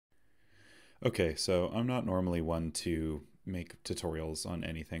Okay, so I'm not normally one to make tutorials on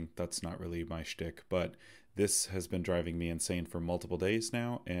anything. That's not really my shtick, but this has been driving me insane for multiple days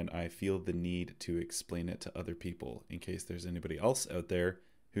now, and I feel the need to explain it to other people in case there's anybody else out there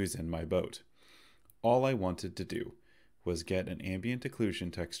who's in my boat. All I wanted to do was get an ambient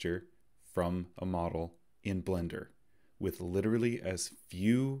occlusion texture from a model in Blender with literally as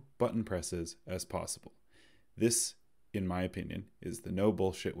few button presses as possible. This, in my opinion, is the no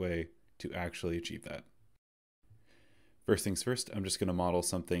bullshit way to actually achieve that. First things first, I'm just going to model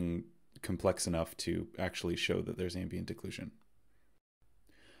something complex enough to actually show that there's ambient occlusion.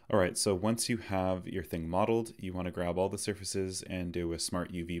 Alright, so once you have your thing modeled, you want to grab all the surfaces and do a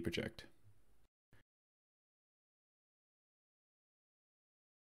smart UV project.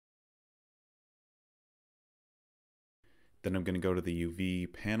 Then I'm going to go to the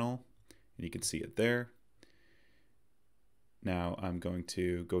UV panel, and you can see it there. Now I'm going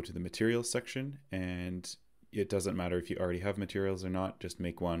to go to the materials section, and it doesn't matter if you already have materials or not, just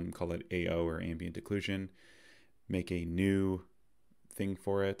make one, call it AO or ambient occlusion, make a new thing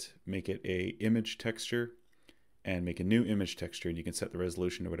for it, make it a image texture, and make a new image texture, and you can set the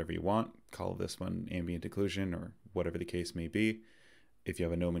resolution to whatever you want. Call this one ambient occlusion or whatever the case may be. If you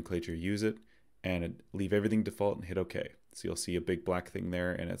have a nomenclature, use it, and leave everything default and hit OK. So you'll see a big black thing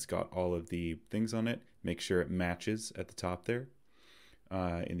there, and it's got all of the things on it. Make sure it matches at the top there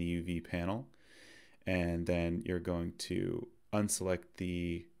in the UV panel. And then you're going to unselect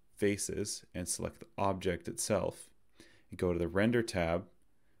the faces and select the object itself. And go to the Render tab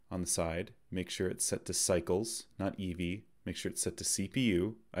on the side. Make sure it's set to cycles, not EV. Make sure it's set to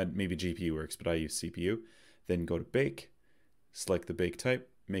CPU. Maybe GPU works, but I use CPU. Then go to Bake, select the bake type,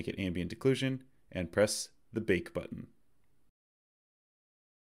 make it ambient occlusion, and press the Bake button.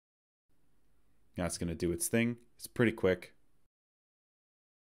 Now it's going to do its thing. It's pretty quick.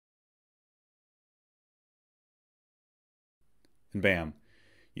 And bam,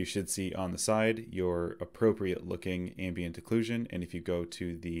 you should see on the side your appropriate looking ambient occlusion. And if you go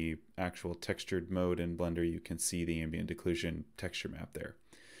to the actual textured mode in Blender, you can see the ambient occlusion texture map there.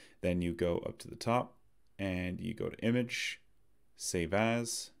 Then you go up to the top and you go to Image, Save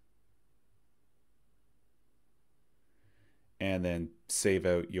As, and then save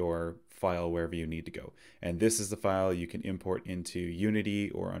out your file wherever you need to go. And this is the file you can import into Unity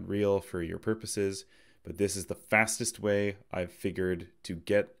or Unreal for your purposes, but this is the fastest way I've figured to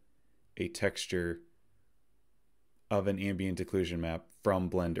get a texture of an ambient occlusion map from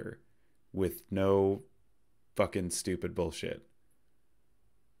Blender with no fucking stupid bullshit.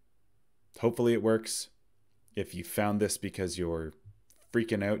 Hopefully it works. If you found this because you're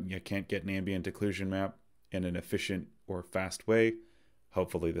freaking out and you can't get an ambient occlusion map in an efficient or fast way,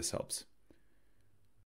 hopefully this helps.